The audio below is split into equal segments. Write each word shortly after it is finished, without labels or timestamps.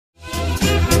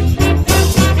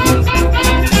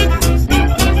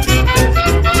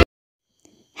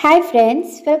Hi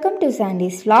friends, welcome to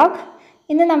Sandy's vlog.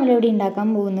 ഇന്ന് നമ്മളിവിടെ ഉണ്ടാക്കാൻ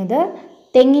പോകുന്നത്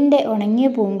തെങ്ങിൻ്റെ ഉണങ്ങിയ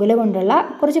പൂങ്കുല കൊണ്ടുള്ള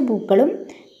കുറച്ച് പൂക്കളും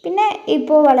പിന്നെ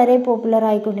ഇപ്പോൾ വളരെ പോപ്പുലർ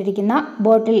ആയിക്കൊണ്ടിരിക്കുന്ന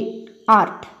ബോട്ടിൽ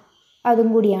ആർട്ട് അതും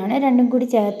കൂടിയാണ്. രണ്ടും കൂടി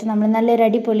ചേർത്ത് നമ്മൾ നല്ലൊരു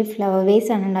അടിപൊളി ഫ്ലവർ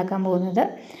വേസ് ആണ് ഉണ്ടാക്കാൻ പോകുന്നത്.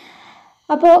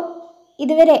 അപ്പോൾ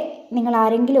ഇതുവരെ നിങ്ങൾ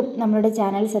ആരെങ്കിലും നമ്മളുടെ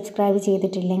ചാനൽ സബ്സ്ക്രൈബ്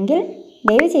ചെയ്തിട്ടില്ലെങ്കിൽ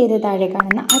ദയവ് ചെയ്ത് താഴെ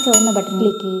കാണുന്ന ആ ചുവന്ന ബട്ടൺ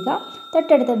ക്ലിക്ക് ചെയ്യുക.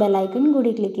 തൊട്ടടുത്ത ബെല്ലൈക്കൺ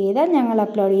കൂടി ക്ലിക്ക് ചെയ്താൽ ഞങ്ങൾ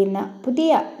അപ്ലോഡ് ചെയ്യുന്ന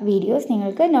പുതിയ വീഡിയോസ്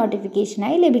നിങ്ങൾക്ക്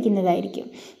നോട്ടിഫിക്കേഷനായി ലഭിക്കുന്നതായിരിക്കും.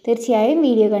 തീർച്ചയായും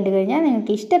വീഡിയോ കണ്ടു കഴിഞ്ഞാൽ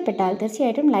നിങ്ങൾക്ക് ഇഷ്ടപ്പെട്ടാൽ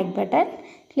തീർച്ചയായിട്ടും ലൈക്ക് ബട്ടൺ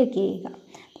ക്ലിക്ക് ചെയ്യുക.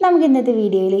 നമുക്ക് ഇന്നത്തെ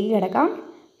വീഡിയോയിലേക്ക് കിടക്കാം.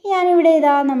 ഞാനിവിടെ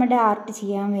നമ്മുടെ ആർട്ട്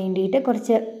ചെയ്യാൻ വേണ്ടിയിട്ട്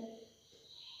കുറച്ച്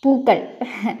പൂക്കൾ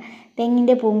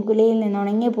തെങ്ങിൻ്റെ പൂങ്കുലയിൽ നിന്ന്,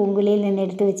 ഉണങ്ങിയ പൂങ്കുലയിൽ നിന്ന്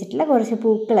എടുത്ത് വെച്ചിട്ടുള്ള കുറച്ച്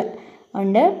പൂക്കൾ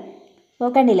ഉണ്ട്.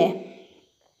 അപ്പോൾ കണ്ടില്ലേ,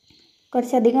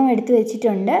 കുറച്ചധികം എടുത്ത്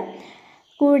വെച്ചിട്ടുണ്ട്.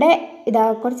 കൂടെ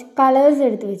കുറച്ച് കളേഴ്സ്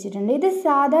എടുത്ത് വെച്ചിട്ടുണ്ട്. ഇത്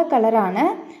സാധാ കളറാണ്,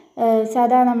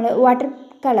 സാധാ നമ്മൾ വാട്ടർ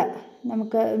കളർ,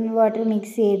 നമുക്ക് വാട്ടർ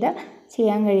മിക്സ് ചെയ്ത്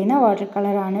ചെയ്യാൻ കഴിയുന്ന വാട്ടർ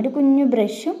കളറാണ്. ഒരു കുഞ്ഞു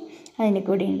ബ്രഷും അതിൻ്റെ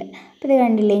കൂടെ ഉണ്ട്. അപ്പോൾ ഇത്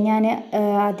കണ്ടില്ലേ, ഞാൻ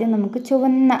ആദ്യം നമുക്ക്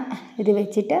ചുവന്ന ഇത്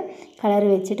വെച്ചിട്ട് കളർ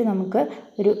വെച്ചിട്ട് നമുക്ക്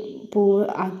ഒരു പൂവ്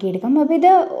ആക്കിയെടുക്കാം. അപ്പോൾ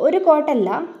ഇത് ഒരു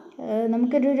കോട്ടല്ല,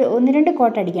 നമുക്കൊരു 1-2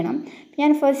 കോട്ട് അടിക്കണം.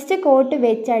 ഞാൻ ഫസ്റ്റ് കോട്ട്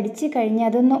വെച്ച് അടിച്ച് കഴിഞ്ഞ്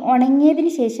അതൊന്ന്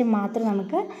ഉണങ്ങിയതിന് ശേഷം മാത്രം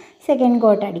നമുക്ക് സെക്കൻഡ്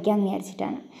കോട്ട് അടിക്കാമെന്ന്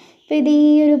വിചാരിച്ചിട്ടാണ്. അപ്പോൾ ഇത്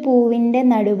ഈ ഒരു പൂവിൻ്റെ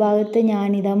നടുഭാഗത്ത്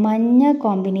ഞാനിത് മഞ്ഞ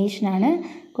കോമ്പിനേഷനാണ്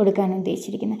കൊടുക്കാൻ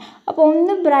ഉദ്ദേശിച്ചിരിക്കുന്നത്. അപ്പോൾ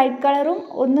ഒന്ന് ബ്രൈറ്റ് കളറും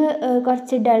ഒന്ന്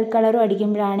കുറച്ച് ഡൾ കളറും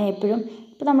അടിക്കുമ്പോഴാണ് എപ്പോഴും,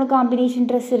 ഇപ്പോൾ നമ്മൾ കോമ്പിനേഷൻ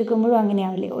ഡ്രസ്സ് എടുക്കുമ്പോഴും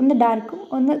അങ്ങനെയാവില്ലേ, ഒന്ന് ഡാർക്കും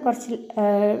ഒന്ന് കുറച്ച്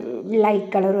ലൈറ്റ്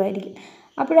കളറും ആയിരിക്കും.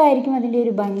 അപ്പോഴായിരിക്കും അതിൻ്റെ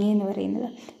ഒരു ഭംഗി എന്ന് പറയുന്നത്.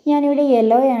 ഞാനിവിടെ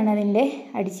യെല്ലോയാണ് അതിൻ്റെ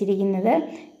അടിച്ചിരിക്കുന്നത്.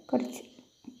 കുറച്ച്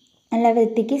നല്ല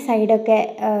വൃത്തിക്ക് സൈഡൊക്കെ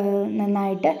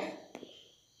നന്നായിട്ട്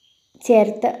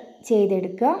ചേർത്ത്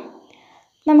ചെയ്തെടുക്കുക.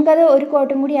 നമുക്കത് ഒരു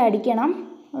കോട്ടും കൂടി അടിക്കണം.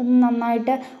 ഒന്ന്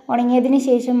നന്നായിട്ട് ഉണങ്ങിയതിന്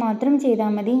ശേഷം മാത്രം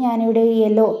ചെയ്താൽ മതി. ഞാനിവിടെ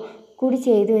യെല്ലോ കൂടി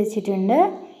ചെയ്ത് വെച്ചിട്ടുണ്ട്.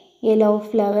 യെല്ലോ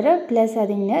ഫ്ലവർ പ്ലസ്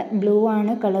അതിൻ്റെ ബ്ലൂ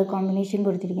ആണ് കളർ കോമ്പിനേഷൻ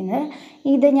കൊടുത്തിരിക്കുന്നത്.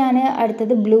 ഇത് ഞാൻ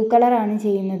അടുത്തത് ബ്ലൂ കളറാണ്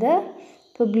ചെയ്യുന്നത്.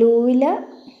 ഇപ്പോൾ ബ്ലൂവിൽ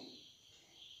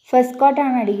ഫസ്റ്റ്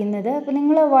കോട്ടാണ് അടിക്കുന്നത്. അപ്പോൾ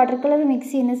നിങ്ങൾ വാട്ടർ കളർ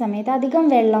മിക്സ് ചെയ്യുന്ന സമയത്ത് അധികം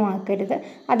വെള്ളമാക്കരുത്.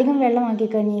 അധികം വെള്ളമാക്കി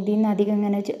കഴിഞ്ഞ് ഇതിൽ നിന്ന് അധികം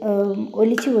ഇങ്ങനെ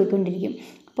ഒലിച്ചു പോയിക്കൊണ്ടിരിക്കും.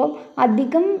 അപ്പോൾ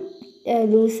അധികം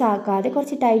ലൂസാക്കാതെ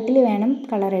കുറച്ച് ടൈറ്റിൽ വേണം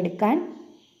കളർ എടുക്കാൻ.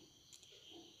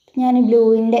 ഞാൻ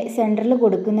ബ്ലൂവിൻ്റെ സെൻറ്ററിൽ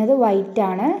കൊടുക്കുന്നത്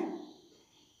വൈറ്റാണ്.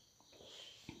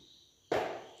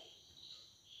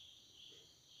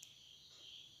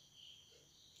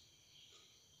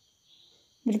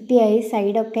 വൃത്തിയായി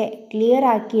സൈഡൊക്കെ ക്ലിയർ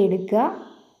ആക്കി എടുക്കുക.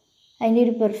 അതിൻ്റെ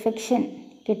ഒരു പെർഫെക്ഷൻ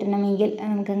കിട്ടണമെങ്കിൽ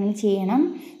നമുക്കങ്ങനെ ചെയ്യണം.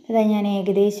 അതായത് ഞാൻ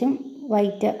ഏകദേശം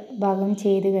വൈറ്റ് ഭാഗം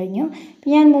ചെയ്ത് കഴിഞ്ഞു.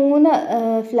 ഞാൻ 3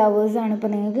 ഫ്ലവേഴ്സാണ്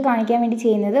ഇപ്പോൾ നിങ്ങൾക്ക് കാണിക്കാൻ വേണ്ടി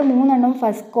ചെയ്യുന്നത്. 3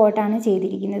 ഫസ്റ്റ് കോട്ടാണ്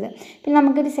ചെയ്തിരിക്കുന്നത്. പിന്നെ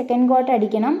നമുക്കൊരു സെക്കൻഡ് കോട്ട്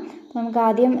അടിക്കണം. നമുക്ക്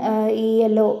ആദ്യം ഈ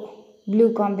യെല്ലോ ബ്ലൂ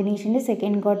കോമ്പിനേഷൻ്റെ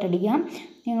സെക്കൻഡ് കോട്ട് അടിക്കാം.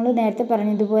 നിങ്ങൾ നേരത്തെ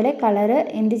പറഞ്ഞതുപോലെ കളറ്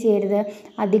എന്ത് ചെയ്യരുത്,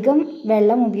 അധികം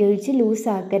വെള്ളം ഉപയോഗിച്ച്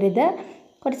ലൂസാക്കരുത്.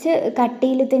 കുറച്ച്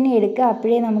കട്ടിയിൽ തന്നെ എടുക്കുക.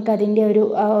 അപ്പോഴേ നമുക്കതിൻ്റെ ഒരു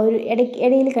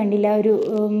ഇടയിൽ കണ്ടില്ല, ഒരു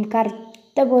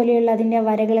കറുത്ത പോലെയുള്ള അതിൻ്റെ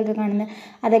വരകളൊക്കെ കാണുന്നത്,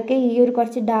 അതൊക്കെ ഈ ഒരു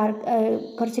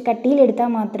കുറച്ച് കട്ടിയിലെടുത്താൽ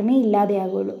മാത്രമേ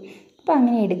ഇല്ലാതെയാകുള്ളൂ. അപ്പോൾ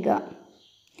അങ്ങനെ എടുക്കുക.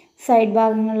 സൈഡ്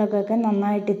ഭാഗങ്ങളിലൊക്കെ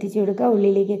നന്നായിട്ട് എത്തിച്ചു കൊടുക്കുക,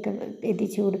 ഉള്ളിലേക്കൊക്കെ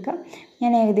എത്തിച്ചു കൊടുക്കുക.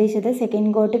 ഞാൻ ഏകദേശം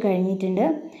സെക്കൻഡ് കോട്ട് കഴിഞ്ഞിട്ടുണ്ട്.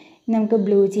 നമുക്ക്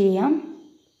ബ്ലൂ ചെയ്യാം.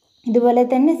 ഇതുപോലെ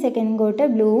തന്നെ സെക്കൻഡ് കോട്ട്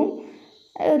ബ്ലൂവും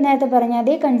നേരത്തെ പറഞ്ഞ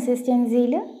അതേ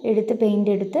കൺസിസ്റ്റൻസിയിൽ എടുത്ത്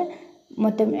പെയിൻ്റ് എടുത്ത്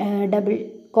മൊത്തം ഡബിൾ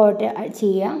കോട്ട്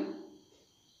ചെയ്യാം.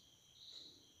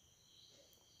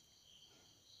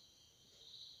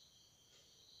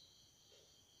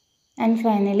 ആൻഡ്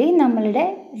ഫൈനലി നമ്മളുടെ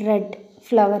റെഡ്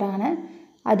ഫ്ലവറാണ്,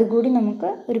 അതുകൂടി നമുക്ക്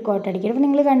ഒരു കോട്ട് അടിക്കണം. അപ്പോൾ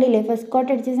നിങ്ങൾ കണ്ടില്ലേ, ഫസ്റ്റ് കോട്ട്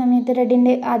അടിച്ച സമയത്ത്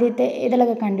റെഡിൻ്റെ ആദ്യത്തെ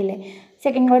ഇതിലൊക്കെ കണ്ടില്ലേ,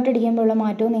 സെക്കൻഡ് കോട്ട് അടിക്കുമ്പോൾ ഉള്ള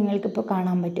മാറ്റവും നിങ്ങൾക്കിപ്പോൾ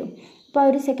കാണാൻ പറ്റും. അപ്പോൾ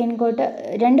ഒരു സെക്കൻഡ് കോട്ട്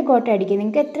 2 കോട്ട് അടിക്കുക.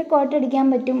 നിങ്ങൾക്ക് എത്ര കോട്ട് അടിക്കാൻ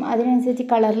പറ്റും അതിനനുസരിച്ച്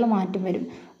കളറിൽ മാറ്റം വരും.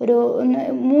 ഒരു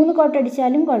 3 കോട്ട്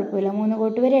അടിച്ചാലും കുഴപ്പമില്ല, 3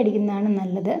 കോട്ട് വരെ അടിക്കുന്നതാണ്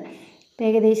നല്ലത്. അപ്പോൾ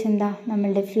ഏകദേശം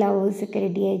നമ്മളുടെ ഫ്ലവേഴ്സൊക്കെ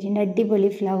റെഡി ആയിട്ടുണ്ട്.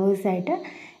 അടിപൊളി ഫ്ലവേഴ്സായിട്ട്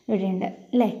ഇവിടെയുണ്ട്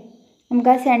അല്ലേ. നമുക്ക്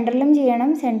ആ സെൻറ്ററിലും ചെയ്യണം,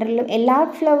 സെൻറ്ററിലും എല്ലാ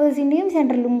ഫ്ലവേഴ്സിൻ്റെയും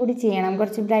സെൻറ്ററിലും കൂടി ചെയ്യണം.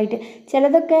 കുറച്ച് ബ്രൈറ്റ്,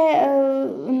 ചിലതൊക്കെ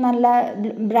നല്ല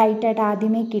ബ്രൈറ്റായിട്ട്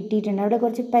ആദ്യമേ കിട്ടിയിട്ടുണ്ട്, അവിടെ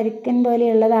കുറച്ച് പരുക്കൻ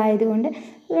പോലെയുള്ളതായതുകൊണ്ട്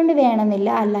അതുകൊണ്ട് വേണമെന്നില്ല.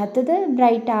 അല്ലാത്തത്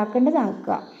ബ്രൈറ്റ്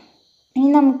ആക്കേണ്ടതാക്കുക.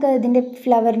 ഇനി നമുക്ക് ഇതിൻ്റെ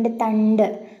ഫ്ലവറിൻ്റെ തണ്ട്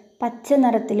പച്ച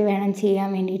നിറത്തിൽ വേണം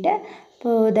ചെയ്യാൻ വേണ്ടിയിട്ട്.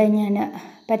 അപ്പോൾ ഇതാ ഞാൻ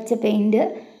പച്ച പെയിൻറ്റ്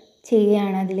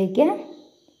ചെയ്യുകയാണ് അതിലേക്ക്,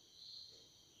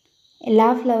 എല്ലാ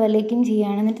ഫ്ലവറിലേക്കും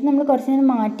ചെയ്യുകയാണ്. എന്നിട്ട് നമ്മൾ കുറച്ച് നേരം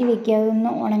മാറ്റി വയ്ക്കുക,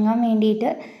 അതൊന്ന് ഉണങ്ങാൻ വേണ്ടിയിട്ട്.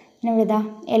 പിന്നെ ഇവിടെ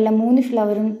എല്ലാം 3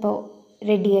 ഫ്ലവറും ഇപ്പോൾ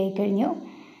റെഡി ആയി കഴിഞ്ഞു.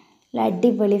 നല്ല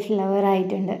അടിപൊളി ഫ്ലവർ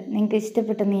ആയിട്ടുണ്ട്. നിങ്ങൾക്ക്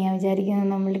ഇഷ്ടപ്പെട്ടെന്ന് ഞാൻ വിചാരിക്കുന്നു.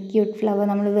 നമ്മൾ ക്യൂട്ട് ഫ്ലവർ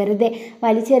നമ്മൾ വെറുതെ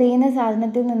വലിച്ചെറിയുന്ന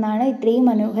സാധനത്തിൽ നിന്നാണ് ഇത്രയും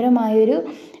മനോഹരമായൊരു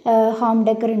ഹോം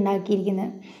ഡെക്കർ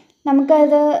ഉണ്ടാക്കിയിരിക്കുന്നത്.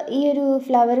 നമുക്കത് ഈ ഒരു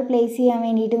ഫ്ലവർ പ്ലേസ് ചെയ്യാൻ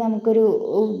വേണ്ടിയിട്ട് നമുക്കൊരു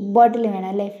ബോട്ടിൽ വേണം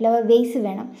അല്ലേ, ഫ്ലവർ വേസ്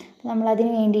വേണം.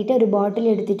 നമ്മളതിന് വേണ്ടിയിട്ട് ഒരു ബോട്ടിൽ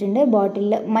എടുത്തിട്ടുണ്ട്.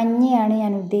 ബോട്ടിലിൽ മഞ്ഞയാണ്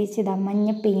ഞാൻ ഉദ്ദേശിച്ചത്, മഞ്ഞ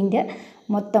പെയിൻറ്റ്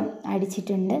മൊത്തം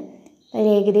അടിച്ചിട്ടുണ്ട്.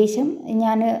 ഏകദേശം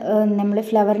ഞാൻ നമ്മൾ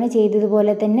ഫ്ലവറിന്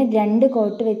ചെയ്തതുപോലെ തന്നെ 2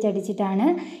 കോട്ട് വെച്ചടിച്ചിട്ടാണ്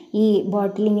ഈ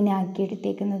ബോട്ടിൽ ഇങ്ങനെ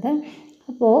ആക്കിയെടുത്തേക്കുന്നത്.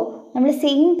 അപ്പോൾ നമ്മൾ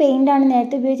സെയിം പെയിൻ്റാണ്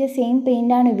നേരത്തെ ഉപയോഗിച്ച സെയിം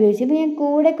പെയിൻ്റാണ് ഉപയോഗിച്ചത്. അപ്പോൾ ഞാൻ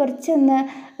കൂടെ കുറച്ചൊന്ന്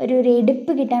ഒരു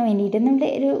എടുപ്പ് കിട്ടാൻ വേണ്ടിയിട്ട് നമ്മുടെ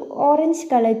ഒരു ഓറഞ്ച്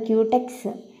കളർ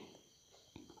ക്യൂടെക്സ്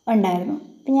ഉണ്ടായിരുന്നു.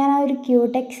 അപ്പോൾ ഞാൻ ആ ഒരു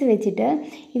ക്യൂടെക്സ് വെച്ചിട്ട്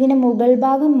ഇതിൻ്റെ മുകൾ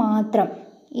ഭാഗം മാത്രം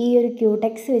ഈ ഒരു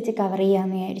ക്യൂടെക്സ് വെച്ച് കവർ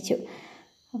ചെയ്യാമെന്ന് വിചാരിച്ചു.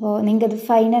 അപ്പോൾ നിങ്ങൾക്കത്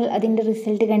ഫൈനൽ അതിൻ്റെ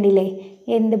റിസൾട്ട് കണ്ടില്ലേ,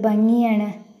 എന്ത് ഭംഗിയാണ്.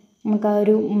 നമുക്ക് ആ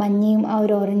ഒരു മഞ്ഞയും ആ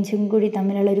ഒരു ഓറഞ്ചും കൂടി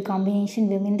തമ്മിലുള്ള ഒരു കോമ്പിനേഷൻ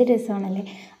എന്ത് രസമാണല്ലേ.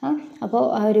 അപ്പോൾ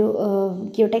ആ ഒരു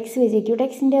ക്യൂടെക്സ് വെച്ച്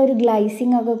ക്യൂടെക്സിൻ്റെ ഒരു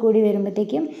ഗ്ലൈസിങ് ഒക്കെ കൂടി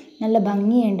വരുമ്പോഴത്തേക്കും നല്ല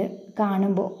ഭംഗിയുണ്ട്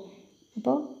കാണുമ്പോൾ.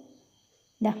 അപ്പോൾ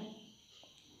ഇതാ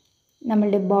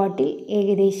നമ്മളുടെ ബോട്ടിൽ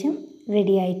ഏകദേശം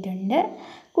റെഡി ആയിട്ടുണ്ട്.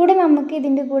 കൂടെ നമുക്ക്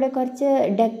ഇതിൻ്റെ കൂടെ കുറച്ച്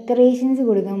ഡെക്കറേഷൻസ്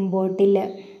കൊടുക്കാം ബോട്ടിൽ.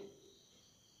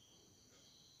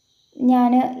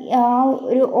 ഞാൻ ആ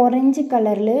ഒരു ഓറഞ്ച്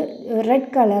കളറിൽ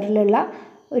റെഡ് കളറിലുള്ള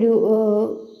ഒരു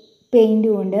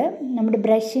പെയിൻറ്റും കൊണ്ട് നമ്മുടെ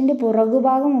ബ്രഷിൻ്റെ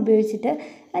പുറകുഭാഗം ഉപയോഗിച്ചിട്ട്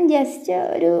ഞാൻ ജസ്റ്റ്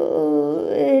ഒരു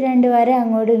 2 വര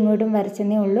അങ്ങോട്ടും ഇങ്ങോട്ടും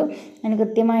വരച്ചെന്നേ ഉള്ളൂ. ഞാൻ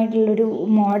കൃത്യമായിട്ടുള്ളൊരു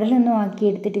മോഡലൊന്നും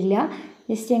ആക്കിയെടുത്തിട്ടില്ല,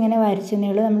 ജസ്റ്റ് ഇങ്ങനെ വരച്ചെന്നേ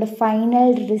ഉള്ളൂ. നമ്മുടെ ഫൈനൽ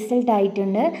റിസൾട്ട്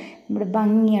ആയിട്ടുണ്ട്. നമ്മുടെ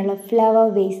ഭംഗിയുള്ള ഫ്ലവർ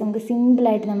വേസ് നമുക്ക്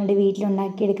സിമ്പിളായിട്ട് നമ്മുടെ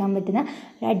വീട്ടിലുണ്ടാക്കിയെടുക്കാൻ പറ്റുന്ന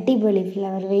ഒരു അടിപൊളി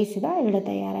ഫ്ലവർ വേസ് ഇതാ ഇവിടെ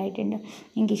തയ്യാറായിട്ടുണ്ട്.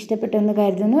 എനിക്ക് ഇഷ്ടപ്പെട്ടെന്ന്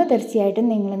കരുതുന്നു. തീർച്ചയായിട്ടും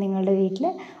നിങ്ങൾ നിങ്ങളുടെ വീട്ടിൽ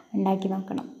ഉണ്ടാക്കി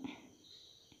നോക്കണം.